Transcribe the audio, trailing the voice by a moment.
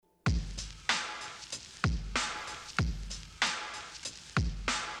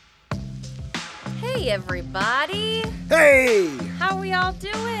Hey, everybody. Hey! How we all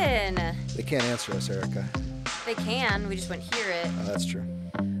doing? They can't answer us, Erica. They can. We just wouldn't hear it. Oh, that's true.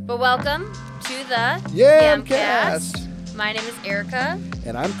 But welcome to the Yamcast. My name is Erica,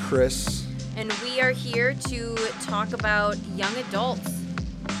 And I'm Chris. and we are here to talk about young adults,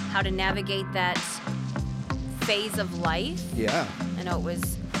 how to navigate that phase of life. Yeah. I know it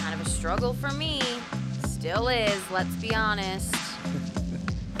was kind of a struggle for me. Still is, let's be honest.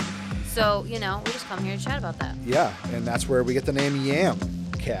 So, we just come here to chat about that. Yeah, and that's where we get the name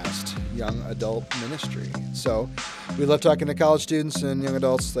Yamcast, Young Adult Ministry. So we love talking to college students and young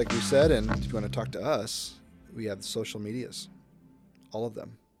adults, like we said, and if you want to talk to us, we have the social medias. All of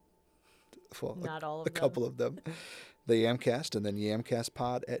them. Well, Not all of a them. couple of them. The Yamcast, and then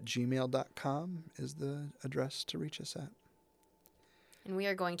yamcastpod@gmail.com is the address to reach us at. And we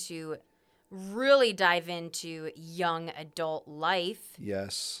are going to really dive into young adult life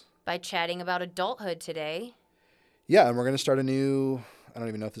Yes. by chatting about adulthood today. Yeah, and we're going to start a new, I don't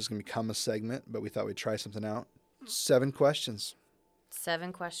even know if this is going to become a segment, but we thought we'd try something out. 7 questions.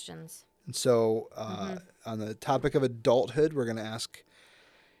 7 questions. And so on the topic of adulthood, we're going to ask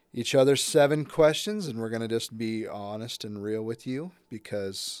each other 7 questions, and we're going to just be honest and real with you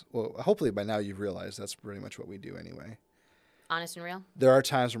because, well, hopefully by now you've realized that's pretty much what we do anyway. Honest and real? There are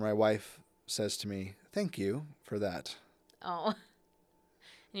times where my wife says to me, "Thank you for that." Oh.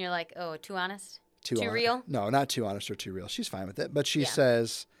 And you're like, oh, too honest? Too real? No, not too honest or too real. She's fine with it. But she Yeah.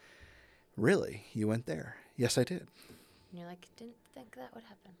 says, "Really? You went there?" "Yes, I did." And you're like, didn't think that would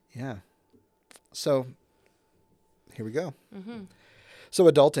happen. Yeah. So here we go. Mm-hmm. So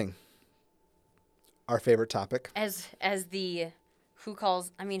adulting, our favorite topic. As the, who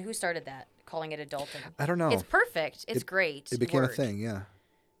started that? Calling it adulting. I don't know. It's perfect. It's great. It became word. a thing, yeah.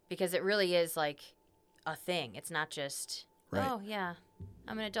 Because it really is like a thing. It's not just, Right. oh, yeah,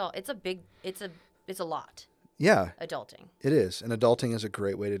 I'm an adult. It's a lot, Yeah, adulting. it is. And adulting is a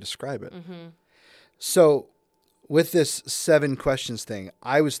great way to describe it. Mm-hmm. So with this 7 questions thing,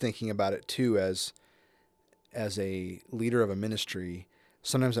 I was thinking about it too as a leader of a ministry.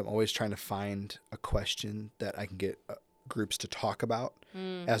 Sometimes I'm always trying to find a question that I can get groups to talk about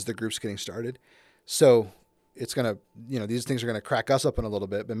as the group's getting started. So it's going to, these things are going to crack us up in a little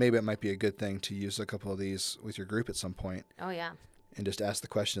bit, but maybe it might be a good thing to use a couple of these with your group at some point Oh, yeah. and just ask the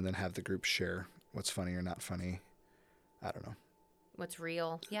question and then have the group share what's funny or not funny. I don't know. What's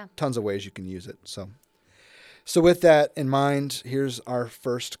real? Yeah. Tons of ways you can use it. So with that in mind, here's our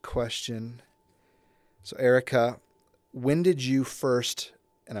first question. So Erica, when did you first,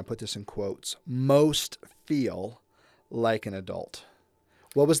 and I put this in quotes, most feel like an adult?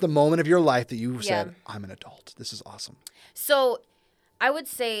 What was the moment of your life that you said, "I'm an adult. This is awesome"? So I would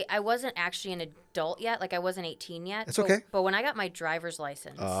say I wasn't actually an adult yet. Like I wasn't 18 yet. It's okay. But when I got my driver's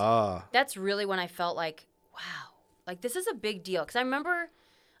license, that's really when I felt like, wow, like this is a big deal. Because I remember,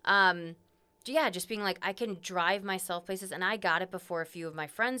 just being like, I can drive myself places. And I got it before a few of my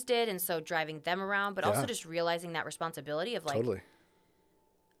friends did. And so driving them around, but also just realizing that responsibility of like, Totally.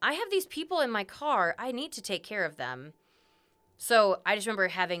 I have these people in my car. I need to take care of them. So I just remember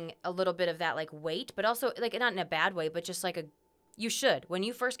having a little bit of that like weight, but also like not in a bad way, but just like you should. When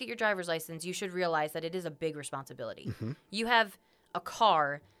you first get your driver's license, you should realize that it is a big responsibility. Mm-hmm. You have a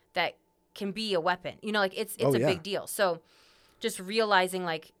car that can be a weapon. It's a big deal. So just realizing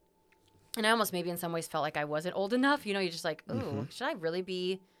like, and I almost maybe in some ways felt like I wasn't old enough. You're just like, ooh, should I really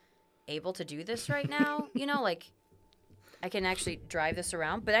be able to do this right now? Like I can actually drive this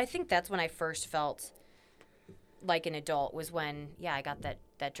around. But I think that's when I first felt like an adult was when, I got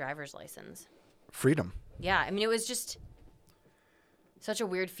that driver's license. Freedom. Yeah, I mean, it was just such a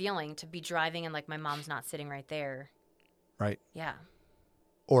weird feeling to be driving and, like, my mom's not sitting right there. Right. Yeah.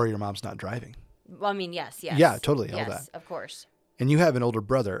 Or your mom's not driving. Well, I mean, yes. Yeah, totally. All yes, that. Of course. And you have an older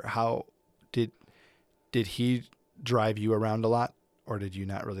brother. How did he drive you around a lot, or did you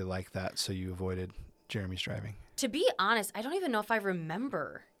not really like that, so you avoided Jeremy's driving? To be honest, I don't even know if I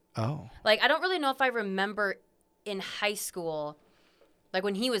remember. Oh. Like, I don't really know if I remember in high school, like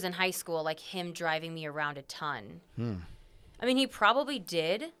when he was in high school, like him driving me around a ton. I mean, he probably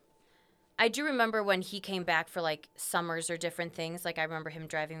did. I do remember when he came back for like summers or different things. Like I remember him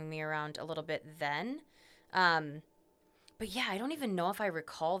driving me around a little bit then. But yeah, I don't even know if I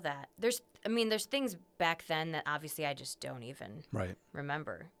recall that. There's things back then that obviously I just don't even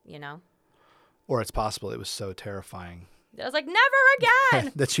remember, Or it's possible it was so terrifying I was like, never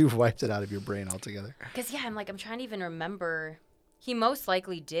again! that you've wiped it out of your brain altogether. Because, I'm trying to even remember. He most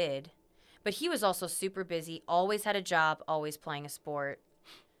likely did. But he was also super busy, always had a job, always playing a sport.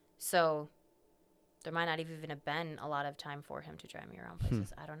 So there might not even have been a lot of time for him to drive me around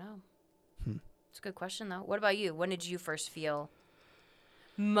places. I don't know. It's a good question, though. What about you? When did you first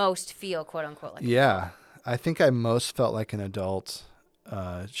most feel, quote unquote, like Yeah. I think I most felt like an adult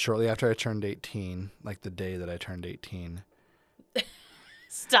shortly after I turned 18, like the day that I turned 18.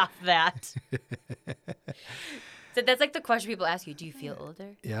 Stop that. So that's like the question people ask you. Do you feel older?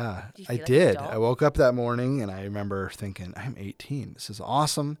 Yeah, Do you I feel like an did. adult? I woke up that morning and I remember thinking, I'm 18. This is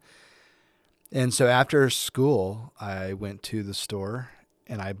awesome. And so after school, I went to the store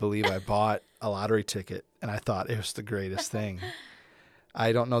and I believe I bought a lottery ticket and I thought it was the greatest thing.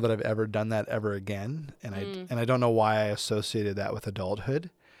 I don't know that I've ever done that ever again. And I don't know why I associated that with adulthood,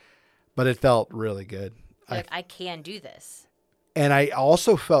 but it felt really good. You're like, I can do this. And I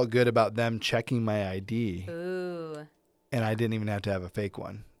also felt good about them checking my ID. Ooh. And I didn't even have to have a fake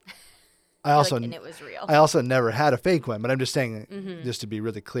one. And it was real. I also never had a fake one, but I'm just saying, just to be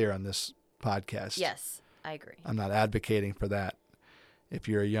really clear on this podcast. Yes, I agree. I'm not advocating for that. If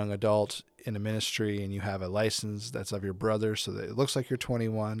you're a young adult in a ministry and you have a license that's of your brother so that it looks like you're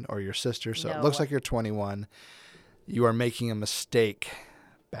 21, or your sister so it looks like you're 21, you are making a mistake.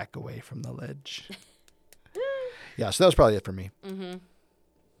 Back away from the ledge. Yeah, so that was probably it for me. Mm-hmm.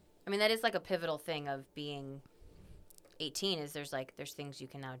 I mean, that is like a pivotal thing of being 18 is there's things you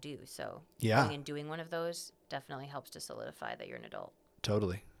can now do. So going and doing one of those definitely helps to solidify that you're an adult.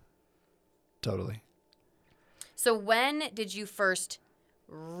 Totally. So when did you first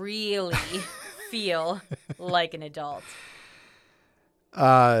really feel like an adult?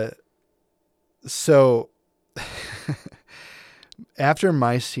 So after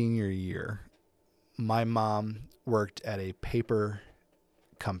my senior year, my mom worked at a paper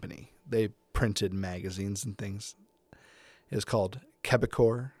company. They printed magazines and things. It was called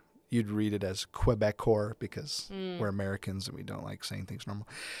Quebecor. You'd read it as Quebecor because we're Americans and we don't like saying things normal.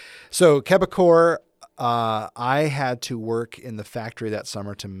 So Quebecor, I had to work in the factory that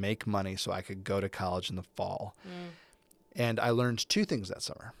summer to make money so I could go to college in the fall. And I learned two things that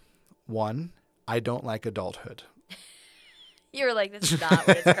summer. One, I don't like adulthood. You were like, this is not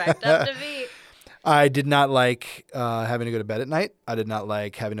what it's cracked up to be. I did not like having to go to bed at night. I did not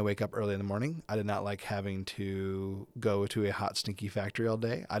like having to wake up early in the morning. I did not like having to go to a hot, stinky factory all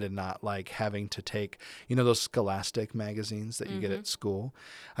day. I did not like having to take, those Scholastic magazines that you get at school.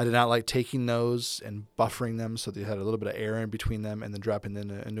 I did not like taking those and buffering them so that you had a little bit of air in between them and then dropping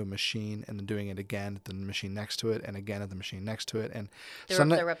them into a machine and then doing it again at the machine next to it and again at the machine next to it. And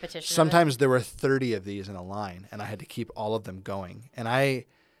the repetition. Sometimes there were 30 of these in a line and I had to keep all of them going. And I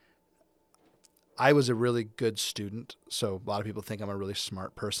was a really good student, so a lot of people think I'm a really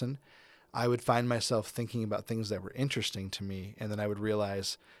smart person. I would find myself thinking about things that were interesting to me, and then I would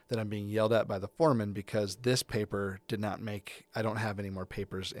realize that I'm being yelled at by the foreman because this paper I don't have any more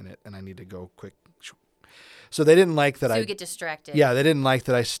papers in it, and I need to go quick. So they didn't like that So you get distracted. Yeah, they didn't like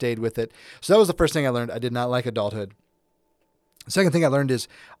that I stayed with it. So that was the first thing I learned. I did not like adulthood. The second thing I learned is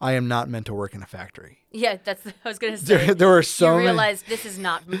I am not meant to work in a factory. Yeah, I was going to say. There were so many. You realized this is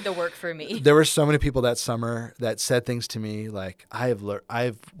not the work for me. There were so many people that summer that said things to me like, I've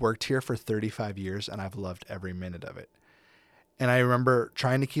worked here for 35 years and I've loved every minute of it. And I remember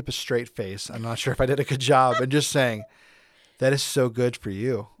trying to keep a straight face. I'm not sure if I did a good job, and just saying, that is so good for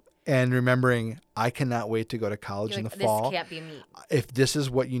you. And remembering, I cannot wait to go to college in the fall. This can't be me. If this is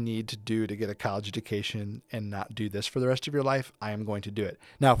what you need to do to get a college education and not do this for the rest of your life, I am going to do it.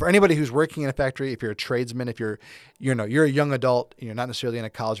 Now, for anybody who's working in a factory, if you're a tradesman, if you're a young adult, and you're not necessarily in a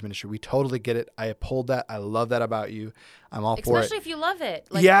college ministry, we totally get it. I uphold that. I love that about you. I'm all for it. Especially if you love it.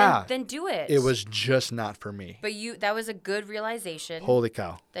 Then do it. It was just not for me. But that was a good realization. Holy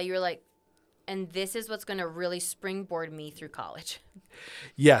cow. That you were like, and this is what's going to really springboard me through college.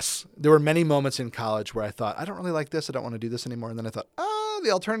 Yes. There were many moments in college where I thought, I don't really like this. I don't want to do this anymore. And then I thought,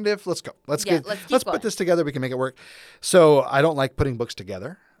 the alternative, let's go. Let's put this together. We can make it work. So I don't like putting books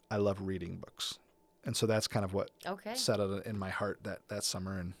together. I love reading books. And so that's kind of what settled in my heart that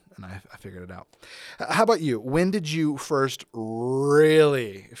summer. And I figured it out. How about you? When did you first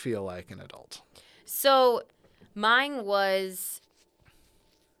really feel like an adult? So mine was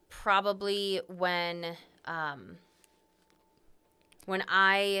probably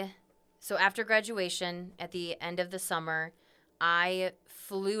so after graduation at the end of the summer, I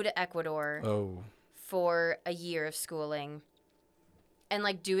flew to Ecuador for a year of schooling.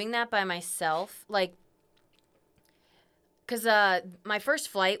 And doing that by myself, because my first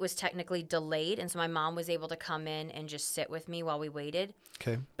flight was technically delayed, and so my mom was able to come in and just sit with me while we waited.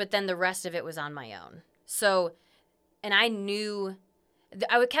 Okay. But then the rest of it was on my own. So, and I knew,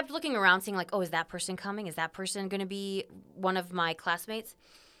 I kept looking around seeing is that person coming? Is that person going to be one of my classmates?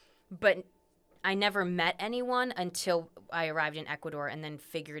 But I never met anyone until I arrived in Ecuador and then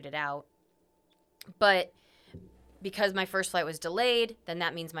figured it out. But because my first flight was delayed, then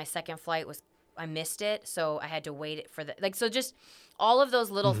that means my second flight I missed it. So I had to wait for so just all of those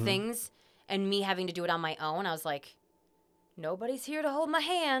little things and me having to do it on my own. I was like, nobody's here to hold my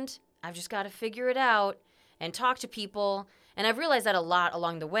hand. I've just got to figure it out and talk to people. And I've realized that a lot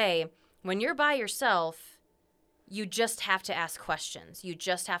along the way. When you're by yourself, you just have to ask questions. You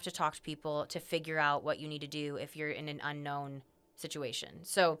just have to talk to people to figure out what you need to do if you're in an unknown situation.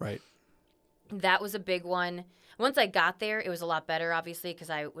 So Right. that was a big one. Once I got there, it was a lot better, obviously, because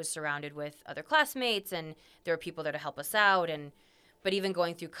I was surrounded with other classmates and there were people there to help us out. But even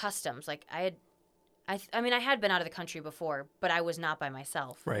going through customs, like I had been out of the country before, but I was not by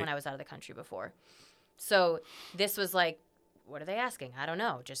myself Right. when I was out of the country before. So this was like, what are they asking? I don't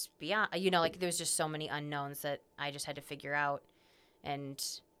know. Just be on, like there was just so many unknowns that I just had to figure out. And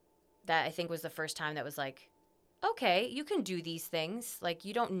that I think was the first time that was like, okay, you can do these things. Like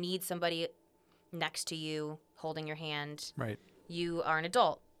you don't need somebody next to you holding your hand. Right. You are an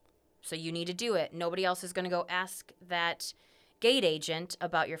adult, so you need to do it. Nobody else is going to go ask that gate agent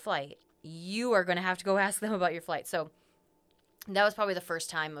about your flight. You are going to have to go ask them about your flight. So that was probably the first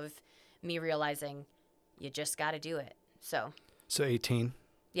time of me realizing you just got to do it. So 18.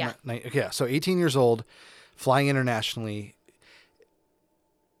 Yeah. Okay. So 18 years old, flying internationally.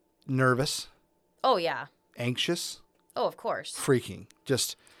 Nervous, Oh, yeah. anxious, Oh, of course. freaking.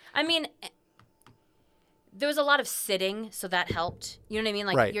 Just I mean, there was a lot of sitting, so that helped. You know what I mean?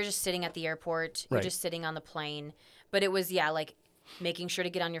 Like, Right. you're just sitting at the airport. You're Right. just sitting on the plane. But it was, like, making sure to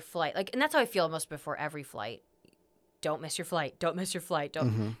get on your flight. Like, and that's how I feel almost before every flight. Don't miss your flight. Don't miss your flight.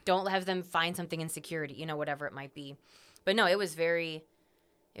 Don't have them find something in security, whatever it might be. But no, it was very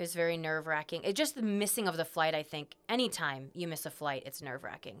nerve-wracking. It just the missing of the flight, I think, anytime you miss a flight, it's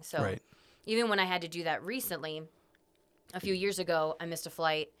nerve-wracking. So Right. even when I had to do that recently, a few years ago, I missed a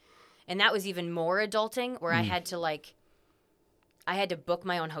flight. And that was even more adulting, where I had to book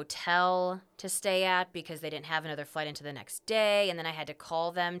my own hotel to stay at because they didn't have another flight into the next day, and then I had to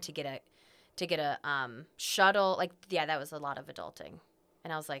call them to get a shuttle. Like, yeah, that was a lot of adulting.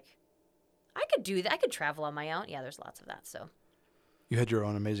 And I was like, I could do that. I could travel on my own. Yeah, there's lots of that. So you had your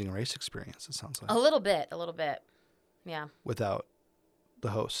own Amazing Race experience, it sounds like, a little bit. Yeah. without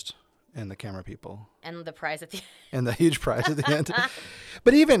the host and the camera people And the prize at the and the huge prize at the end.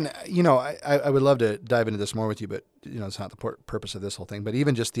 But even, I would love to dive into this more with you, but, it's not the purpose of this whole thing. But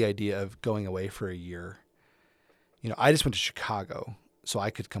even just the idea of going away for a year. I just went to Chicago, so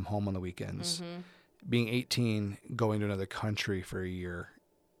I could come home on the weekends. Being 18, going to another country for a year,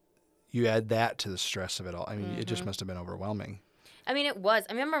 you add that to the stress of it all. I mean, it just must have been overwhelming. I mean, it was.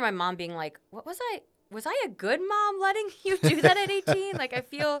 I remember my mom being like, "What was I? Was I a good mom letting you do that at 18?" Like, I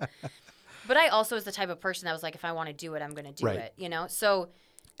feel. But I also was the type of person that was like, if I want to do it, I'm going to do Right. it. So.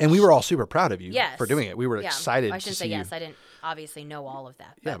 And we were all super proud of you Yes. for doing it. We were excited I to shouldn't see say you. yes. I didn't obviously know all of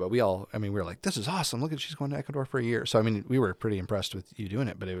that. Yeah, but we were like, this is awesome. Look at, she's going to Ecuador for a year. So, I mean, we were pretty impressed with you doing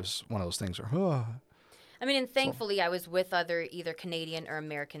it, but it was one of those things where, I mean, and thankfully I was with other either Canadian or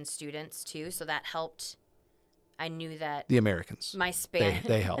American students too, so that helped. I knew that the Americans, my Spanish.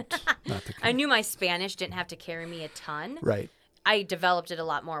 they helped. Not the I knew my Spanish didn't have to carry me a ton. Right. I developed it a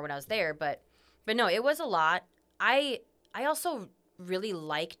lot more when I was there, but no, it was a lot. I also really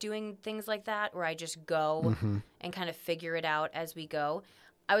like doing things like that where I just go and kind of figure it out as we go.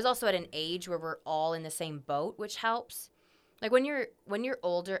 I was also at an age where we're all in the same boat, which helps. Like when you're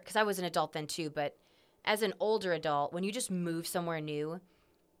older, because I was an adult then too, but as an older adult, when you just move somewhere new,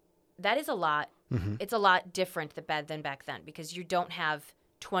 that is a lot. It's a lot different than back then because you don't have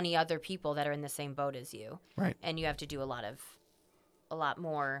 20 other people that are in the same boat as you. Right. And you have to do a lot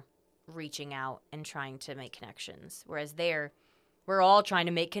more reaching out and trying to make connections. Whereas there, we're all trying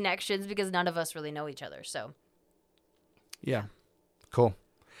to make connections because none of us really know each other. So, Yeah. Cool.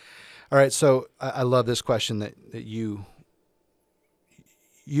 All right. So I love this question that you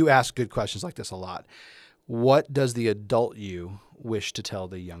ask good questions like this a lot. What does the adult you wish to tell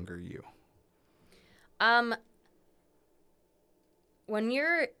the younger you? When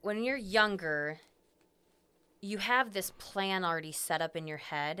you're younger, you have this plan already set up in your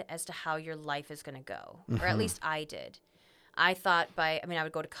head as to how your life is going to go, or at least I did. I thought I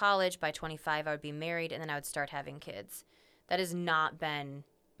would go to college, by 25 I would be married, and then I would start having kids. That has not been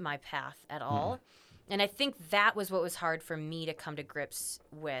my path at all. And I think that was what was hard for me to come to grips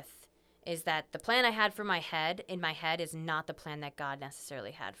with, is that the plan I had in my head is not the plan that God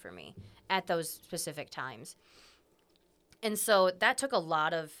necessarily had for me at those specific times. And so that took a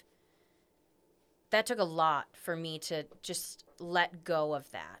lot for me to just let go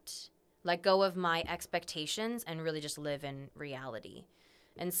of that. Let go of my expectations and really just live in reality.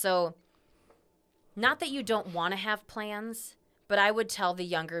 And so not that you don't want to have plans, but I would tell the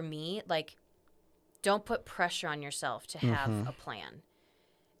younger me, like, don't put pressure on yourself to have a plan.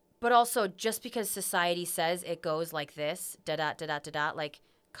 But also, just because society says it goes like this, like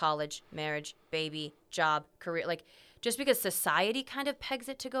college, marriage, baby, job, career, like just because society kind of pegs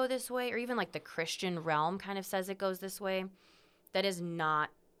it to go this way, or even like the Christian realm kind of says it goes this way, that is not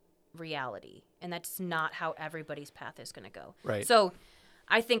reality. And that's not how everybody's path is going to go. Right. So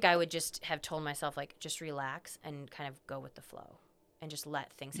I think I would just have told myself, like, just relax and kind of go with the flow and just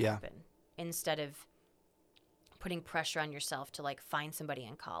let things happen instead of putting pressure on yourself to like find somebody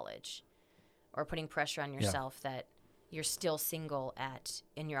in college, or putting pressure on yourself that you're still single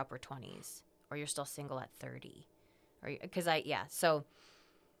in your upper 20s, or you're still single at 30, or because so.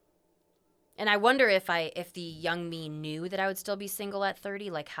 And I wonder if the young me knew that I would still be single at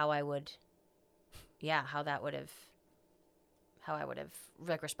 30, like how I would have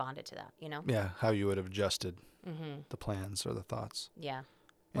like responded to that, you know? Yeah, how you would have adjusted the plans or the thoughts. Yeah.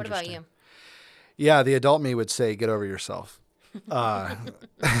 What about you? Yeah, the adult me would say, get over yourself.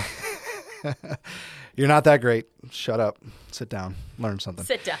 You're not that great. Shut up. Sit down. Learn something.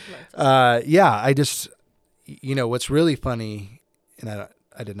 Sit down. Learn something. Yeah, I just, what's really funny, and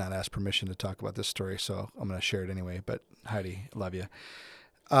I did not ask permission to talk about this story, so I'm going to share it anyway, but Heidi, love you.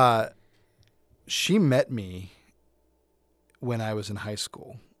 She met me when I was in high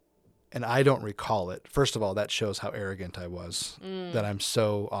school, and I don't recall it. First of all, that shows how arrogant I was, that I'm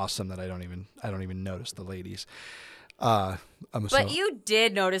so awesome that I don't even notice the ladies. But you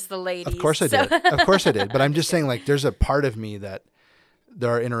did notice the ladies. Of course I did. Of course I did. But I'm just saying, like, there's a part of me that there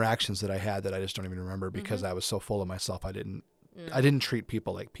are interactions that I had that I just don't even remember because I was so full of myself. I didn't treat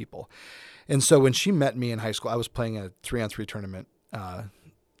people like people. And so when she met me in high school, I was playing a 3-on-3 tournament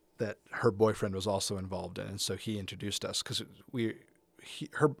that her boyfriend was also involved in. And so he introduced us because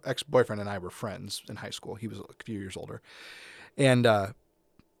her ex-boyfriend and I were friends in high school. He was a few years older. And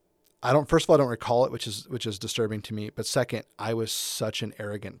first of all, I don't recall it, which is disturbing to me. But second, I was such an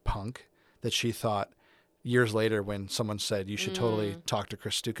arrogant punk that she thought years later when someone said, you should totally talk to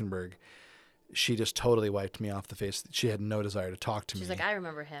Chris Stukenberg, she just totally wiped me off the face. She had no desire to talk to me. She's like, I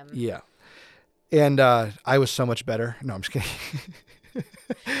remember him. Yeah. And I was so much better. No, I'm just kidding.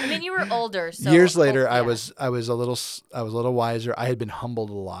 I mean, you were older. So years later, I was a little wiser. I had been humbled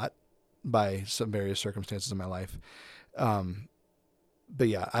a lot by some various circumstances in my life. But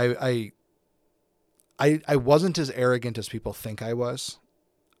yeah, I wasn't as arrogant as people think I was,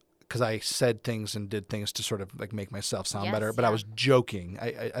 because I said things and did things to sort of like make myself sound better. But I was joking.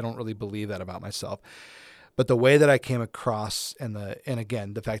 I don't really believe that about myself. But the way that I came across and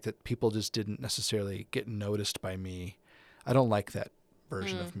again, the fact that people just didn't necessarily get noticed by me, I don't like that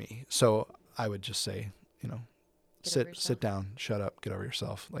version of me. So I would just say, sit down, shut up, get over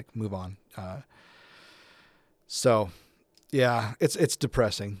yourself, like move on. So yeah, it's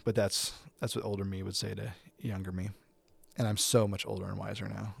depressing, but that's what older me would say to younger me. And I'm so much older and wiser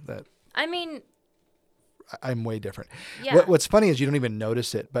now that I'm way different. Yeah. What's funny is you don't even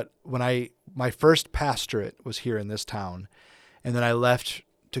notice it, but when my first pastorate was here in this town, and then I left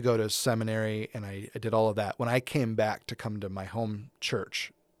to go to seminary and I did all of that. When I came back to come to my home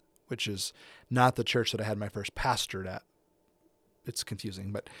church, which is not the church that I had my first pastorate at, it's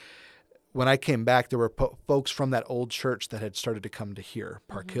confusing, but when I came back, there were folks from that old church that had started to come to here,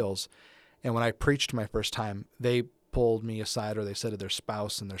 Park Hills. And when I preached my first time, they pulled me aside, or they said to their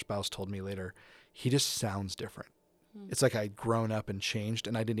spouse, and their spouse told me later, he just sounds different. It's like I'd grown up and changed,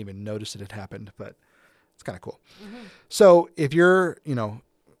 and I didn't even notice it had happened, but it's kind of cool. So if you're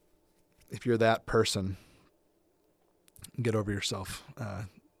that person, get over yourself,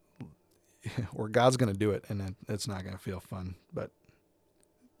 or God's going to do it, and it's not going to feel fun, but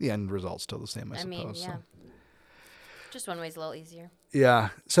the end result's still the same, I suppose. Mean, yeah. So. Just one way's a little easier. Yeah.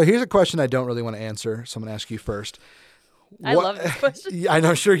 So here's a question I don't really want to answer, so I'm going to ask you first. I love this question. I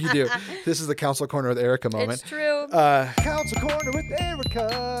know, sure you do. This is the Counsel Corner with Erica moment. It's true. Counsel Corner with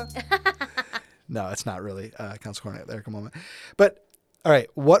Erica. No, it's not really Counsel Corner with Erica moment. But, all right,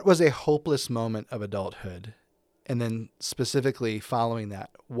 what was a hopeless moment of adulthood? And then specifically following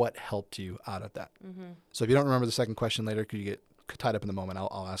that, what helped you out of that? So if you don't remember the second question later, could you get tied up in the moment,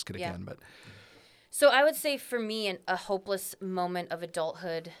 I'll ask it again. But so I would say for me, a hopeless moment of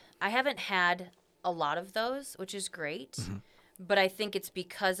adulthood, I haven't had a lot of those, which is great. But I think it's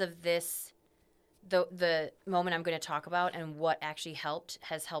because of this, the moment I'm going to talk about and what actually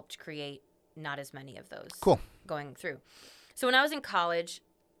has helped create not as many of those going through. So when I was in college,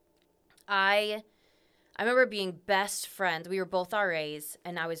 I remember being best friends. We were both RAs,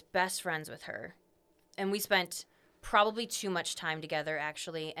 and I was best friends with her. And we spent probably too much time together,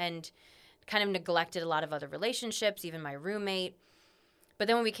 actually. And kind of neglected a lot of other relationships, even my roommate. But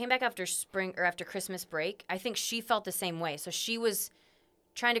then when we came back after spring or after Christmas break, I think she felt the same way. So she was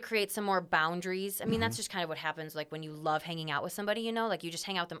trying to create some more boundaries. I mean, that's just kind of what happens like when you love hanging out with somebody, you know, like you just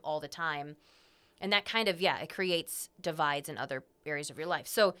hang out with them all the time. And that kind of, it creates divides in other areas of your life.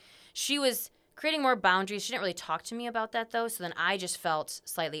 So she was creating more boundaries. She didn't really talk to me about that, though. So then I just felt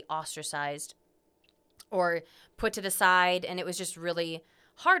slightly ostracized or put to the side. And it was just really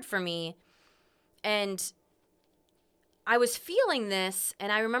hard for me. And I was feeling this.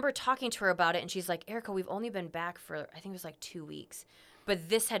 And I remember talking to her about it. And she's like, Erica, we've only been back for, I think it was like 2 weeks. But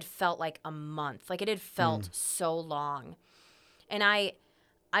this had felt like a month. Like it had felt so long. And I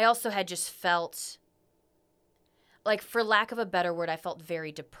also had just felt, like, for lack of a better word, I felt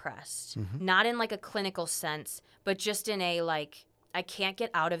very depressed. Not in, like, a clinical sense, but just in a, like, I can't get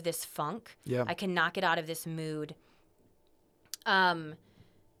out of this funk. Yeah. I cannot get out of this mood. But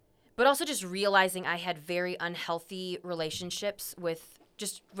also just realizing I had very unhealthy relationships with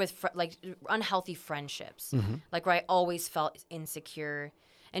unhealthy friendships. Like, where I always felt insecure.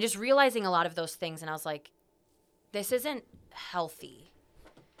 And just realizing a lot of those things, and I was like, this isn't healthy.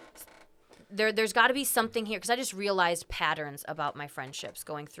 There's got to be something here, because I just realized patterns about my friendships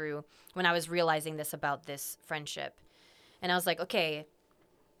going through when I was realizing this about this friendship. And I was like, okay,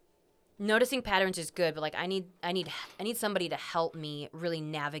 noticing patterns is good, but like I need somebody to help me really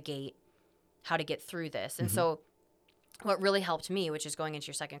navigate how to get through this. And so what really helped me, which is going into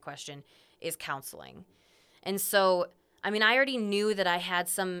your second question, is counseling. And so, I mean, I already knew that I had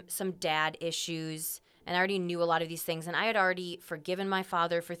some dad issues. And I already knew a lot of these things. And I had already forgiven my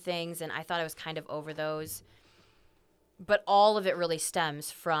father for things. And I thought I was kind of over those. But all of it really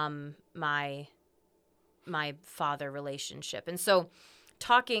stems from my father relationship. And so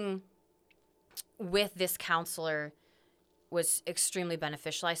talking with this counselor was extremely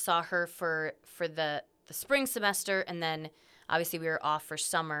beneficial. I saw her for the spring semester. And then obviously we were off for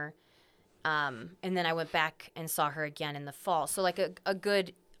summer. And then I went back and saw her again in the fall. So like a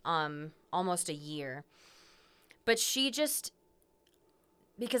good almost a year. But she just,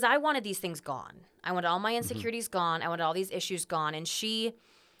 because I wanted these things gone. I wanted all my insecurities gone. I wanted all these issues gone. And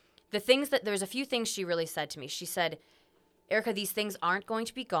there's a few things she really said to me. She said, Erica, these things aren't going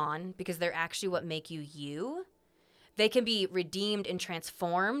to be gone because they're actually what make you you. They can be redeemed and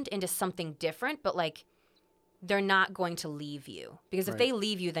transformed into something different, but like they're not going to leave you. Because if they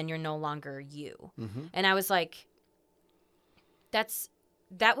leave you, then you're no longer you. And I was like,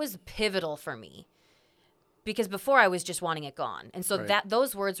 that was pivotal for me, because before I was just wanting it gone. And so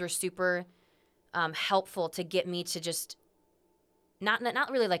those words were super helpful to get me to just not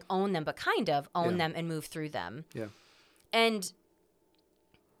really like own them, but kind of own them and move through them. Yeah. And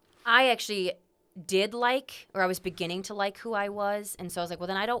I actually did like, or I was beginning to like who I was. And so I was like, well,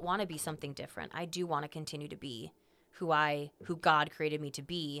 then I don't want to be something different. I do want to continue to be who God created me to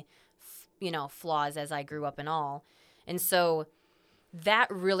be, flaws as I grew up and all. And so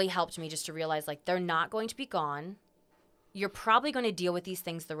that really helped me just to realize, like, they're not going to be gone. You're probably going to deal with these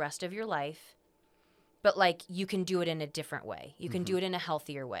things the rest of your life, but, like, you can do it in a different way. You can do it in a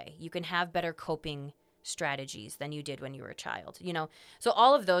healthier way. You can have better coping strategies than you did when you were a child, So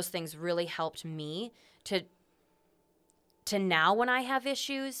all of those things really helped me to now when I have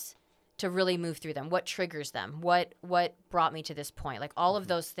issues, to really move through them. What triggers them? What brought me to this point? Like, all of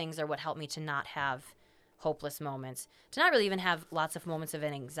those things are what helped me to not have hopeless moments, to not really even have lots of moments of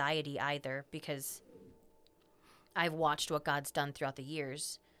anxiety either, because I've watched what God's done throughout the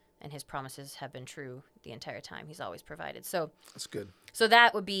years, and his promises have been true the entire time. He's always provided. So that's good. So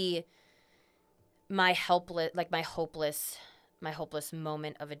that would be my hopeless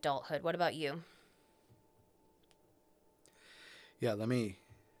moment of adulthood. What about you? Yeah,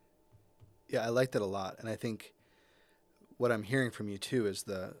 I like that a lot. And I think what I'm hearing from you too is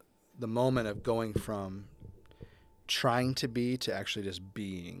the moment of going from trying to be to actually just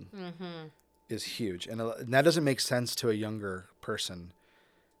being is huge. And that doesn't make sense to a younger person.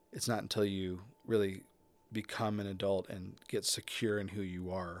 It's not until you really become an adult and get secure in who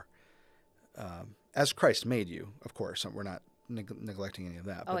you are, as Christ made you, of course. We're not neglecting any of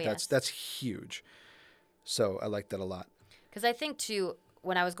that, but that's huge. So I like that a lot. Because I think too,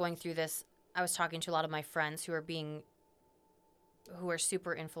 when I was going through this, I was talking to a lot of my friends who are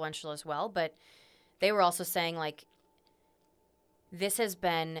super influential as well, but they were also saying, like, this has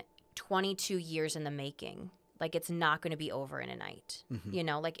been 22 years in the making. Like, it's not going to be over in a night.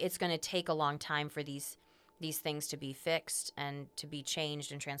 Like, it's going to take a long time for these things to be fixed and to be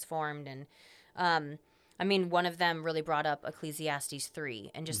changed and transformed. And I mean, one of them really brought up Ecclesiastes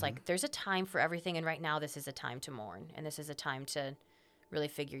 3 and just like, there's a time for everything. And right now, this is a time to mourn. And this is a time to really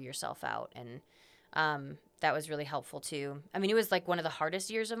figure yourself out. And that was really helpful too. I mean, it was like one of the hardest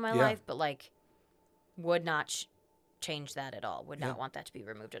years of my life, but like would not change that at all. Would not want that to be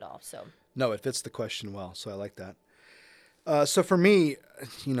removed at all. So no, it fits the question well. So I like that. So for me,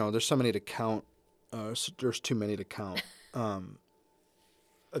 there's so many to count. There's too many to count.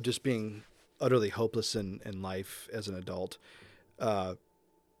 Of just being utterly hopeless in life as an adult.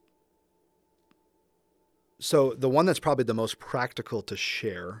 So the one that's probably the most practical to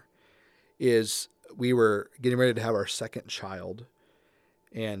share is we were getting ready to have our second child,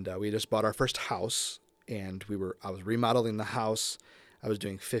 and we just bought our first house, and I was remodeling the house. I was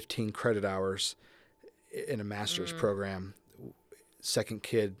doing 15 credit hours in a master's program. Second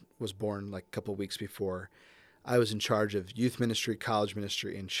kid was born like a couple of weeks before. I was in charge of youth ministry, college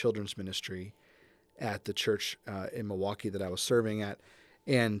ministry, and children's ministry at the church in Milwaukee that I was serving at.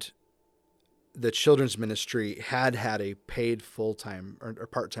 And the children's ministry had a paid full-time or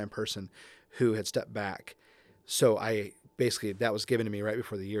part-time person who had stepped back. So that was given to me right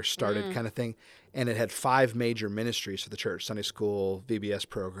before the year started kind of thing. And it had 5 major ministries for the church: Sunday school, VBS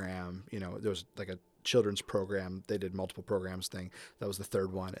program. There was like a children's program. They did multiple programs thing. That was the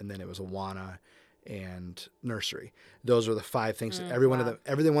third one. And then it was Awana and nursery. Those were the 5 things. Every one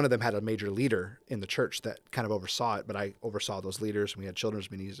of them had a major leader in the church that kind of oversaw it, but I oversaw those leaders, and we had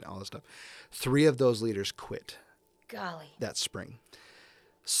children's meetings and all this stuff. 3 of those leaders quit. Golly. That spring.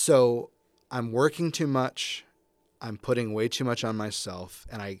 So I'm working too much. I'm putting way too much on myself,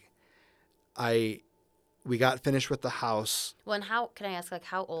 and we got finished with the house. Well, and how can I ask, like,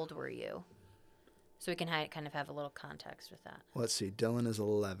 how old were you? So we can kind of have a little context with that. Let's see. Dylan is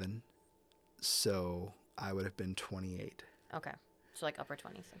 11. So I would have been 28. Okay. So like upper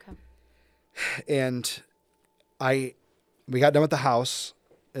 20s. Okay. And we got done with the house,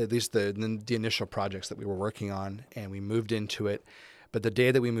 at least the initial projects that we were working on, and we moved into it. But the day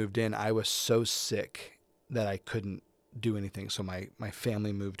that we moved in, I was so sick that I couldn't do anything. So my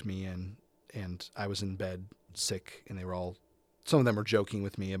family moved me in, and I was in bed sick, and some of them were joking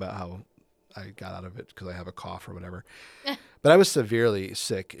with me about how I got out of it because I have a cough or whatever. But I was severely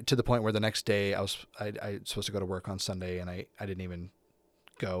sick to the point where the next day I was supposed to go to work on Sunday, and I didn't even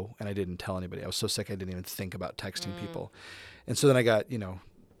go, and I didn't tell anybody. I was so sick I didn't even think about texting people. And so then I got,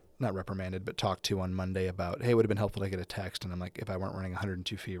 not reprimanded, but talked to on Monday about, hey, it would have been helpful to get a text. And I'm like, if I weren't running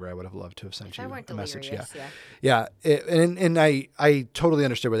 102 fever, I would have loved to have sent you a message. Yeah. And I totally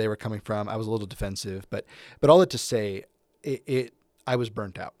understood where they were coming from. I was a little defensive, but all that to say, I was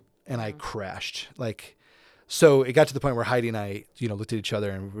burnt out, and I crashed. So it got to the point where Heidi and I, looked at each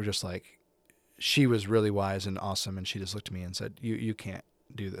other, and we were just like, she was really wise and awesome. And she just looked at me and said, you can't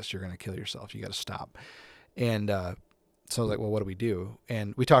do this. You're going to kill yourself. You got to stop. And, so I was like, well, what do we do?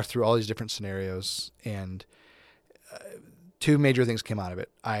 And we talked through all these different scenarios, and 2 major things came out of it.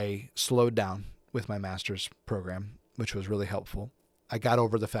 I slowed down with my master's program, which was really helpful. I got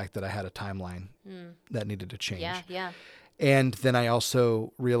over the fact that I had a timeline that needed to change. Yeah. And then I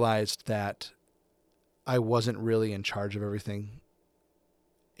also realized that I wasn't really in charge of everything,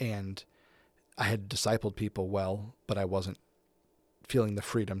 and I had discipled people well, but I wasn't feeling the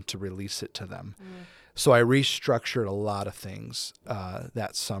freedom to release it to them. So I restructured a lot of things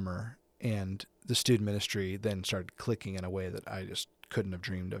that summer, and the student ministry then started clicking in a way that I just couldn't have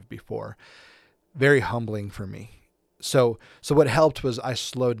dreamed of before. Very humbling for me. So what helped was I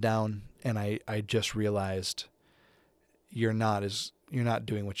slowed down, and I just realized you're not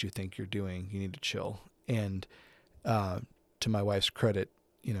doing what you think you're doing. You need to chill. And to my wife's credit,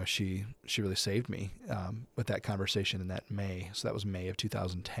 she really saved me with that conversation in that May. So that was May of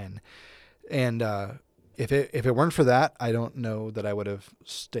 2010. And if it weren't for that, I don't know that I would have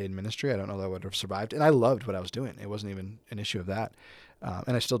stayed in ministry. I don't know that I would have survived. And I loved what I was doing. It wasn't even an issue of that.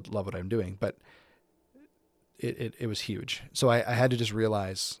 And I still love what I'm doing. But it was huge. So I had to just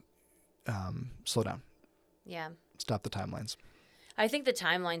realize, slow down. Yeah. Stop the timelines. I think the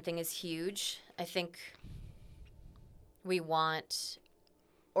timeline thing is huge. I think we want,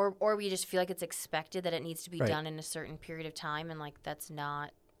 or we just feel like it's expected that it needs to be done in a certain period of time, and like that's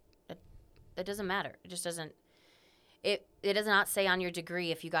not. It doesn't matter. It just doesn't. It does not say on your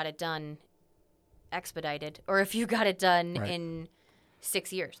degree if you got it done expedited or if you got it done in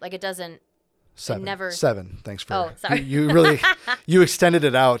 6 years. Like it doesn't. 7. 7. Thanks for. Oh, sorry. You really you extended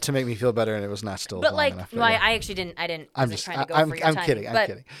it out to make me feel better, and it was not still. But long like, enough, no, I actually didn't. I didn't. I'm trying to go for your I'm time. kidding. I'm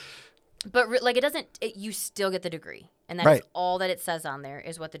kidding. But like, it doesn't. You still get the degree, and that's all that it says on there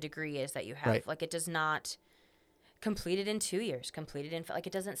is what the degree is that you have. Right. Like it does not. Completed in 2 years, completed in like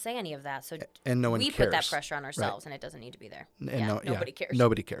it doesn't say any of that. So and no one we cares. put that pressure on ourselves, and it doesn't need to be there. And nobody cares.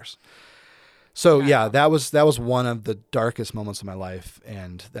 Nobody cares. So Not yeah, at all. that was one of the darkest moments of my life,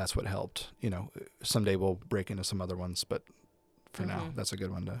 and that's what helped. Someday we'll break into some other ones, but for now, that's a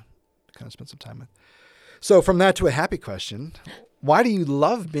good one to kind of spend some time with. So from that to a happy question, why do you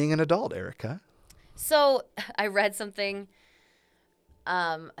love being an adult, Erica? So I read something,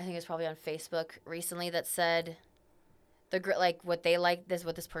 I think it was probably on Facebook recently, that said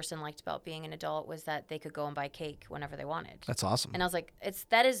what this person liked about being an adult was that they could go and buy cake whenever they wanted. That's awesome. And I was like,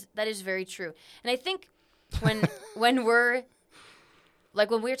 that is very true. And I think when we're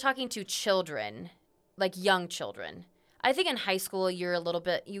talking to children, like young children, I think in high school you're a little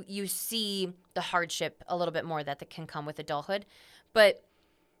bit you see the hardship a little bit more that can come with adulthood. But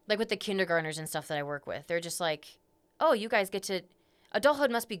like with the kindergartners and stuff that I work with, they're just like, oh, you guys get to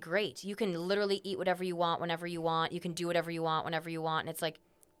adulthood must be great. You can literally eat whatever you want whenever you want. You can do whatever you want whenever you want. And it's like,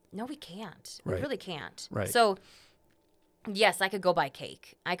 no, we can't. Right. We really can't. Right. So yes, I could go buy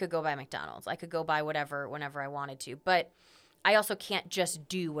cake. I could go buy McDonald's. I could go buy whatever whenever I wanted to. But I also can't just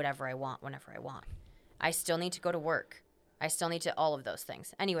do whatever I want whenever I want. I still need to go to work. I still need to all of those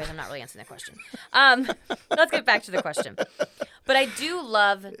things. Anyways, I'm not really answering the question. Let's get back to the question. But I do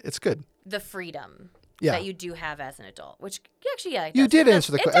love It's good. the freedom Yeah. that you do have as an adult, which actually, yeah. You did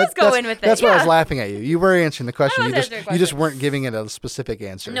answer the question. It does go in with it. That's why I was laughing at you. You were answering the question. was You just answering the you just question. weren't giving it a specific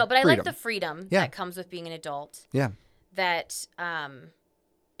answer. No, but I Freedom. like the freedom Yeah. that comes with being an adult. Yeah. That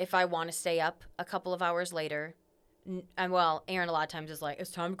if I want to stay up a couple of hours later, Aaron a lot of times is like,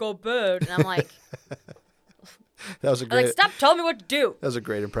 it's time to go to bed. And I'm like, That was a I'm great like, stop telling me what to do. That was a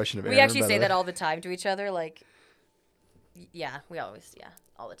great impression of Aaron. We actually by the say way. that all the time to each other. Like,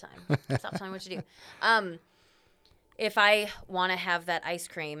 all the time. Stop telling me what to do. If I want to have that ice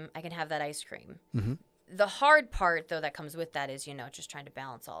cream, I can have that ice cream. Mm-hmm. The hard part, though, that comes with that is, just trying to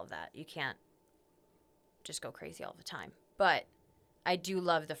balance all of that. You can't just go crazy all the time. But I do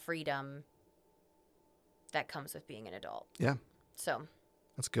love the freedom that comes with being an adult. Yeah. So,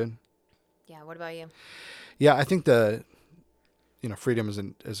 That's good. yeah. What about you? Yeah, I think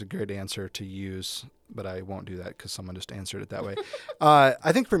freedom is a good answer to use, but I won't do that because someone just answered it that way.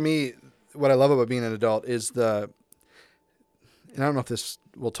 I think for me, what I love about being an adult is and I don't know if this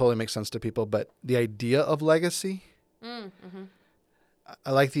will totally make sense to people, but the idea of legacy. Mm-hmm.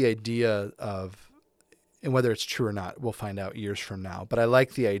 I like the idea of, and whether it's true or not, we'll find out years from now. But I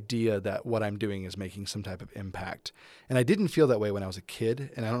like the idea that what I'm doing is making some type of impact. And I didn't feel that way when I was a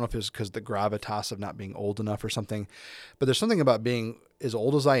kid. And I don't know if it was because the gravitas of not being old enough or something. But there's something about being as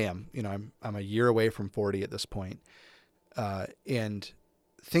old as I am. I'm a year away from 40 at this point. And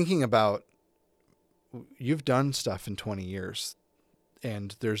thinking about, you've done stuff in 20 years.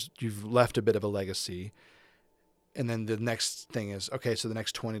 And you've left a bit of a legacy. And then the next thing is, okay, so the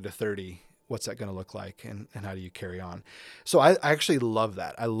next 20 to 30, what's that going to look like, and how do you carry on? So I actually love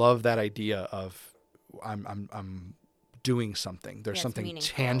that. I love that idea of I'm doing something. There's something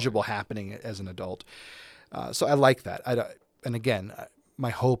meaningful. tangible happening as an adult. So I like that. And again,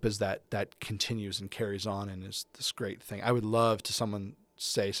 my hope is that continues and carries on and is this great thing. I would love to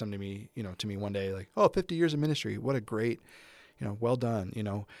say something to me one day, like, oh, 50 years of ministry. What a great, well done.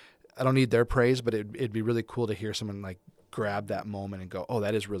 I don't need their praise, but it'd be really cool to hear someone like grab that moment and go, oh,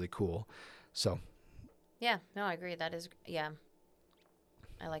 that is really cool. So. Yeah, no, I agree. That is, yeah.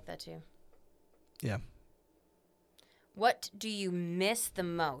 I like that too. Yeah. What do you miss the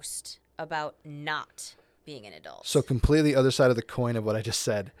most about not being an adult? So completely other side of the coin of what I just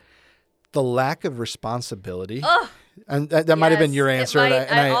said. The lack of responsibility. Oh, and that might have been your answer.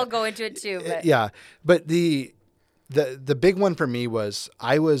 I'll go into it too. But. Yeah. But the big one for me was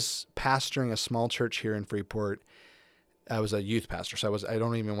I was pastoring a small church here in Freeport. I was a youth pastor. So I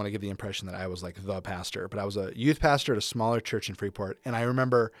don't even want to give the impression that I was like the pastor, but I was a youth pastor at a smaller church in Freeport. And I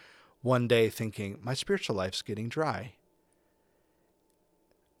remember one day thinking, my spiritual life's getting dry.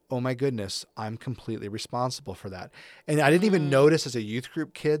 Oh my goodness, I'm completely responsible for that. And I didn't even notice as a youth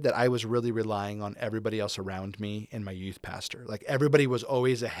group kid that I was really relying on everybody else around me and my youth pastor. Like everybody was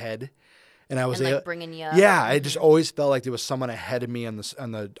always ahead. And I was bringing you up. Yeah, I just always felt like there was someone ahead of me on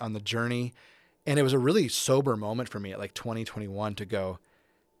the journey. And it was a really sober moment for me at like 2021 to go,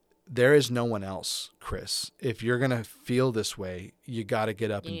 there is no one else, Chris. If you're going to feel this way, you got to get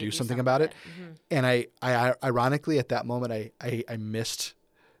up and do something about it. Mm-hmm. And I ironically at that moment, I missed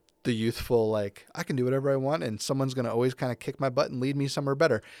the youthful, like, I can do whatever I want and someone's going to always kind of kick my butt and lead me somewhere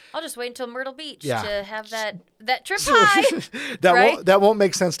better. I'll just wait until Myrtle Beach to have that trip So, high. that won't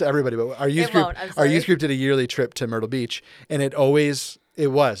make sense to everybody, but our youth group did a yearly trip to Myrtle Beach, and it was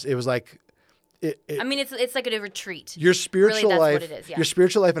like, I mean, it's like a retreat. Your spiritual Really, that's life, what it is, yeah. your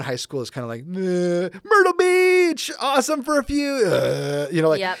spiritual life in high school is kind of like Myrtle Beach, awesome for a few,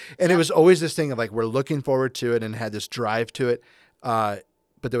 Yep, and it was always this thing of like we're looking forward to it and had this drive to it, but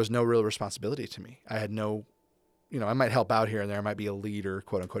there was no real responsibility to me. I had no, I might help out here and there. I might be a leader,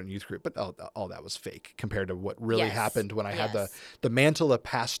 quote unquote, in youth group, but all that was fake compared to what really Yes, happened when I had yes. the mantle of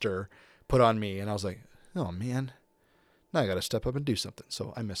pastor put on me, and I was like, oh man, now I got to step up and do something.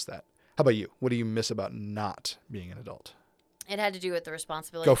 So I missed that. How about you? What do you miss about not being an adult? It had to do with the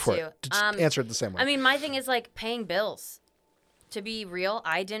responsibility Go for too. it. Just answer it the same way. I mean, my thing is like paying bills. To be real,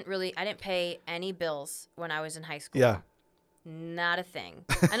 I didn't pay any bills when I was in high school. Yeah. Not a thing.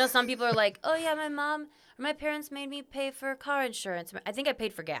 I know some people are like, oh yeah, my mom or my parents made me pay for car insurance. I think I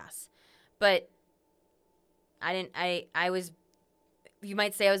paid for gas, but I didn't. I was, you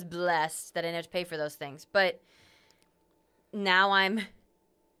might say I was blessed that I didn't have to pay for those things. But now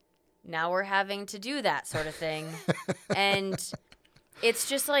we're having to do that sort of thing. And it's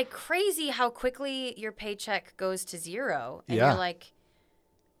just like crazy how quickly your paycheck goes to zero. And Yeah. you're like,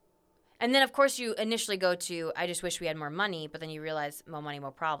 and then of course you initially go to, I just wish we had more money, but then you realize more money,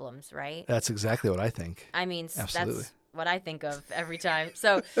 more problems, right? That's exactly what I think. I mean, Absolutely. that's what I think of every time.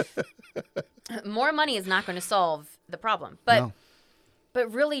 So more money is not going to solve the problem. No.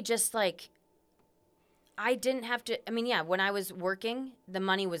 But really just like, I didn't have to, I mean, yeah, when I was working, the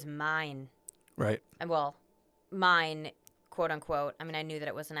money was mine. Right. Well, mine, quote unquote. I mean, I knew that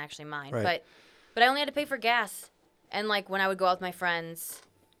it wasn't actually mine, Right. but I only had to pay for gas. And like when I would go out with my friends,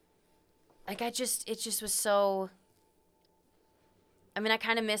 like it just was so, I mean, I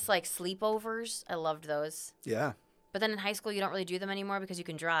kind of miss like sleepovers. I loved those. Yeah. But then in high school, you don't really do them anymore because you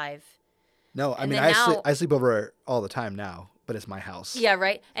can drive. No, I And mean, then I sleep over all the time now, but it's my house. Yeah,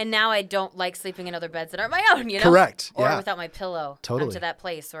 right. And now I don't like sleeping in other beds that aren't my own, you know? Correct. Or Yeah. without my pillow. Totally. I'm to that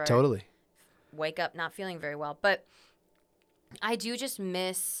place where Totally. I wake up not feeling very well. But I do just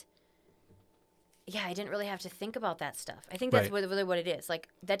miss, yeah, I didn't really have to think about that stuff. I think that's Right. really what it is. Like,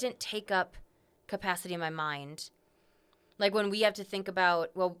 that didn't take up capacity in my mind. Like, when we have to think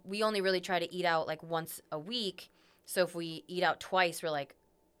about, well, we only really try to eat out, like, once a week. So if we eat out twice, we're like,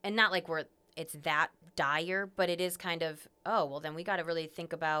 and not like it's that dire, but it is kind of, oh, well, then we got to really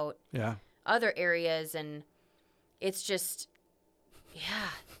think about Yeah. other areas. And it's just, yeah,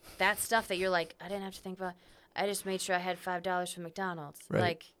 that stuff that you're like, I didn't have to think about. I just made sure I had $5 from McDonald's. Right.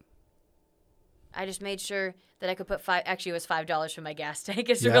 Like, I just made sure that I could put actually it was $5 for my gas tank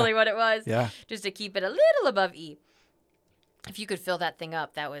is Yeah. really what it was. Yeah. Just to keep it a little above E. If you could fill that thing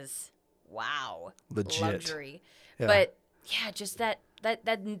up, that was, wow. Legit. Luxury. Yeah. But yeah, just that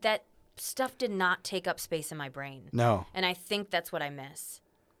stuff did not take up space in my brain. No. And I think that's what I miss,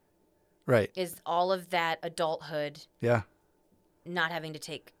 Right. is all of that adulthood Yeah. not having to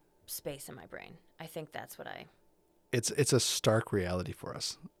take space in my brain. I think that's what I... It's a stark reality for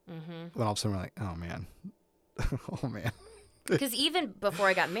us. Mm-hmm. When all of a sudden we're like, oh man. Oh man. Because even before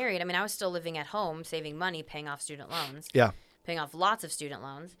I got married, I mean, I was still living at home, saving money, paying off student loans. Yeah. Paying off lots of student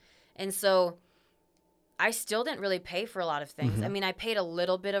loans. And so I still didn't really pay for a lot of things. Mhm. I mean, I paid a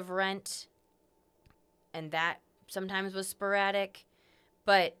little bit of rent, and that sometimes was sporadic.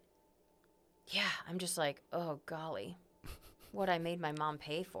 But yeah, I'm just like, oh, golly, what I made my mom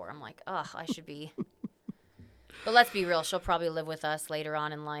pay for. I'm like, ugh, I should be. But let's be real. She'll probably live with us later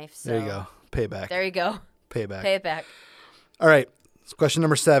on in life. So There you go. Payback. There you go. Payback. Pay it back. All right. Question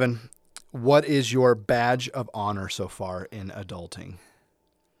number 7. What is your badge of honor so far in adulting?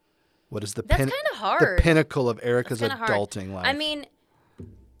 What is the That's kind of the hard. pinnacle of Erica's That's kinda hard. adulting life? I mean,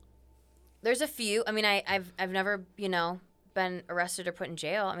 there's a few. I mean, I've never, been arrested or put in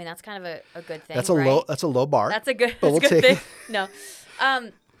jail. I mean, that's kind of a good thing. that's a right? low bar. That's a good, but that's we'll a good take thing. No.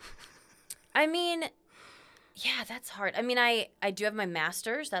 I mean, yeah, that's hard. I mean, I do have my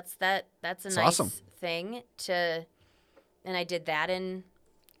master's. That's a nice awesome. thing and I did that in,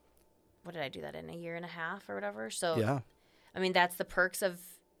 what did I do that in? A year and a half or whatever. So, Yeah. I mean, that's the perks of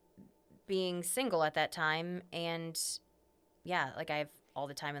being single at that time. And yeah, like I have all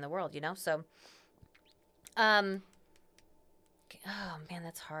the time in the world, So, oh man,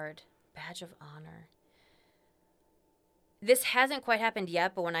 that's hard. Badge of honor. This hasn't quite happened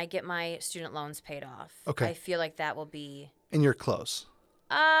yet, but when I get my student loans paid off, Okay. I feel like that will be. And you're close,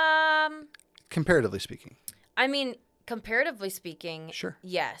 I comparatively speaking. mean, comparatively speaking, Sure.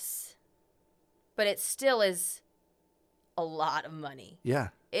 yes, but it still is a lot of money. Yeah.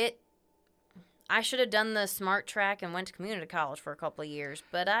 I should have done the smart track and went to community college for a couple of years,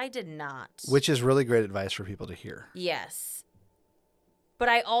 but I did not. Which is really great advice for people to hear. Yes. But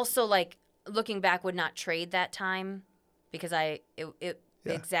I also, like, looking back, would not trade that time because Yeah.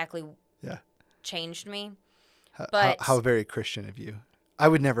 exactly Yeah. changed me. How, But how very Christian of you. I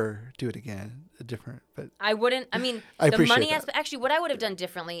would never do it again. Different, but I wouldn't. I mean, I the appreciate money that. aspect. Actually, what I would have done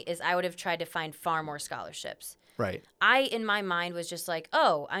differently is I would have tried to find far more scholarships. right. I, in my mind, was just like,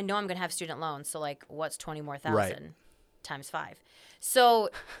 oh, I know I'm going to have student loans. So, like, what's 20 more thousand Right. times 5? So,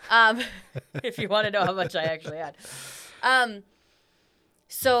 if you want to know how much I actually had.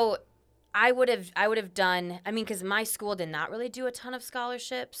 So I would have done, I mean, because my school did not really do a ton of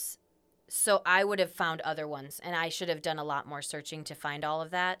scholarships. So I would have found other ones. And I should have done a lot more searching to find all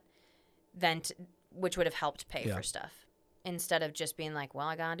of that, which would have helped pay Yeah. for stuff. Instead of just being like, well,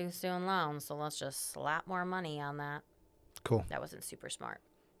 I got to do student loans, so let's just slap more money on that. Cool. That wasn't super smart.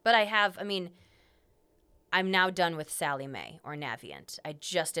 But I'm now done with Sallie Mae or Navient. I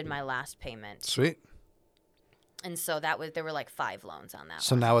just did my last payment. Sweet. And so there were like 5 loans on that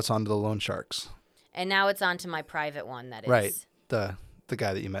So one. now it's on to the loan sharks. And now it's on to my private one that is. Right. The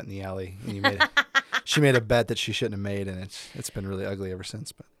guy that you met in the alley. And you made she made a bet that she shouldn't have made, and it's been really ugly ever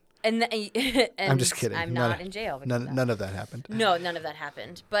since. But And I'm just kidding. I'm not in jail. because of that. None of that happened. No, none of that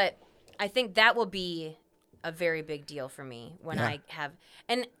happened. But I think that will be a very big deal for me when Yeah. I have.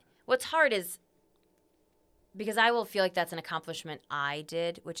 And what's hard is because I will feel like that's an accomplishment I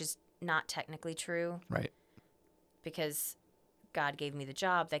did, which is not technically true Right. because God gave me the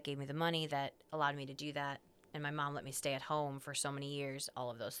job, that gave me the money, that allowed me to do that. And my mom let me stay at home for so many years, all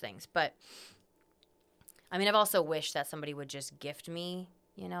of those things. But I mean, I've also wished that somebody would just gift me,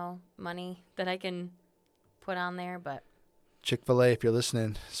 money that I can put on there. But Chick-fil-A, if you're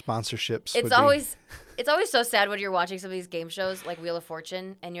listening, sponsorships. it's always so sad when you're watching some of these game shows like Wheel of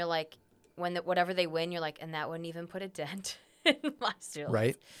Fortune, and you're like, whatever they win, you're like, and that wouldn't even put a dent in my student loans.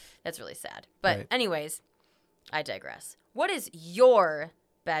 Right. That's really sad. But Right. anyways, I digress. What is your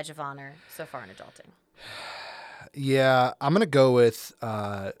badge of honor so far in adulting? Yeah, I'm gonna go with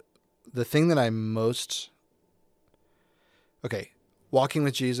the thing that I'm most. Okay, walking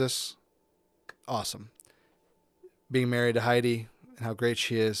with Jesus, awesome. Being married to Heidi and how great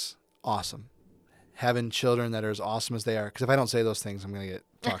she is, awesome. Having children that are as awesome as they are, because if I don't say those things, I'm gonna get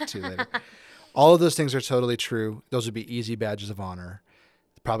talked to later. All of those things are totally true. Those would be easy badges of honor.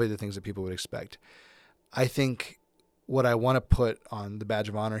 Probably the things that people would expect. I think what I want to put on the badge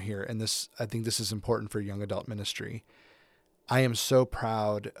of honor here, and I think this is important for young adult ministry. I am so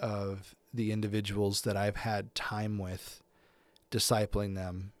proud of the individuals that I've had time with, discipling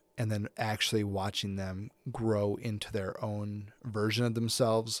them, and then actually watching them grow into their own version of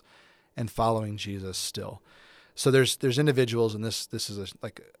themselves and following Jesus still. So there's individuals, and this is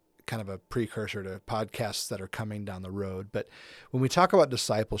kind of a precursor to podcasts that are coming down the road. But when we talk about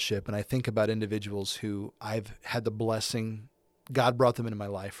discipleship, and I think about individuals who I've had the blessing, God brought them into my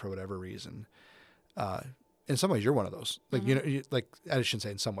life for whatever reason. In some ways, you're one of those. Like, I shouldn't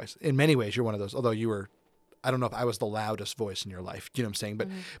say in some ways. In many ways, you're one of those. Although you were, I don't know if I was the loudest voice in your life. You know what I'm saying?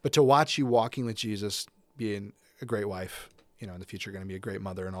 But to watch you walking with Jesus, being a great wife, in the future going to be a great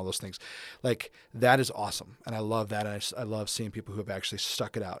mother and all those things, like that is awesome. And I love that. And I love seeing people who have actually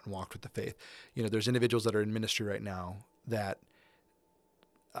stuck it out and walked with the faith. There's individuals that are in ministry right now that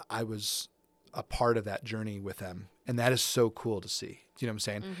I was a part of that journey with them. And that is so cool to see. You know what I'm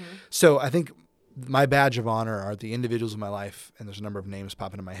saying? Mm-hmm. So I think my badge of honor are the individuals in my life, and there's a number of names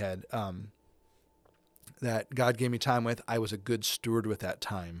popping in my head, that God gave me time with. I was a good steward with that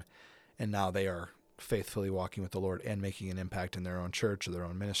time. And now they are faithfully walking with the Lord and making an impact in their own church or their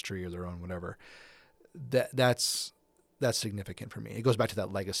own ministry or their own whatever. That's significant for me. It goes back to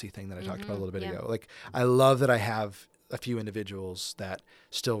that legacy thing that I talked about a little bit ago. Like, I love that I have a few individuals that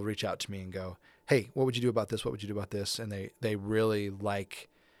still reach out to me and go, hey, what would you do about this? What would you do about this? And they really like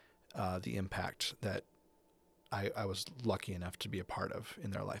the impact that I was lucky enough to be a part of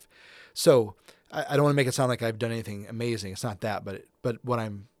in their life. So I don't want to make it sound like I've done anything amazing. It's not that, but what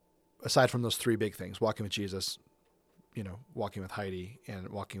I'm, aside from those 3 big things, walking with Jesus, walking with Heidi, and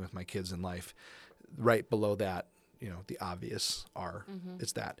walking with my kids in life, right below that, the obvious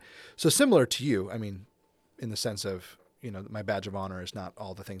it's that. So similar to you, I mean, in the sense of, my badge of honor is not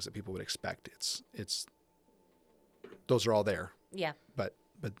all the things that people would expect. It's those are all there. Yeah. But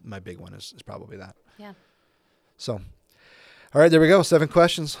my big one is probably that. Yeah. So, all right, there we go. 7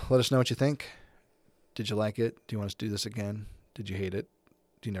 questions. Let us know what you think. Did you like it? Do you want us to do this again? Did you hate it?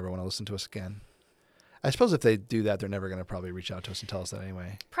 Do you never want to listen to us again? I suppose if they do that, they're never going to probably reach out to us and tell us that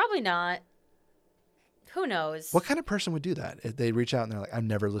anyway. Probably not. Who knows? What kind of person would do that? If they reach out and they're like, I'm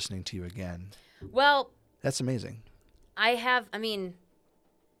never listening to you again. Well, that's amazing. When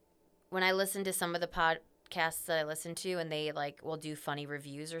I listen to some of the podcasts that I listen to and they will do funny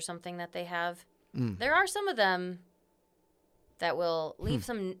reviews or something that they have, there are some of them that will leave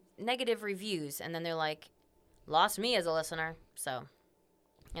some negative reviews, and then they're like, lost me as a listener. So,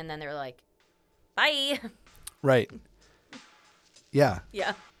 and then they're like, bye. Right. Yeah.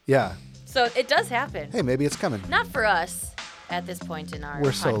 Yeah. Yeah. So it does happen. Hey, maybe it's coming. Not for us at this point in our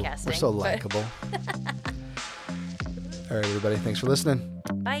podcasting. We're so but- likable. All right, everybody. Thanks for listening.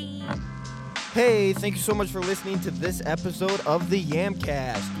 Bye. Hey, thank you so much for listening to this episode of the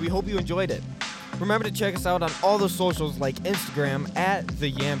Yamcast. We hope you enjoyed it. Remember to check us out on all the socials like Instagram at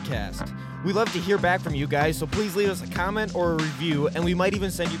the Yamcast. We love to hear back from you guys, so please leave us a comment or a review, and we might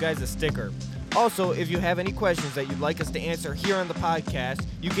even send you guys a sticker. Also, if you have any questions that you'd like us to answer here on the podcast,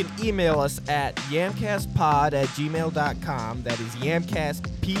 you can email us at yamcastpod@gmail.com. That is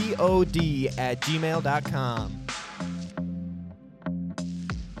yamcastpod@gmail.com.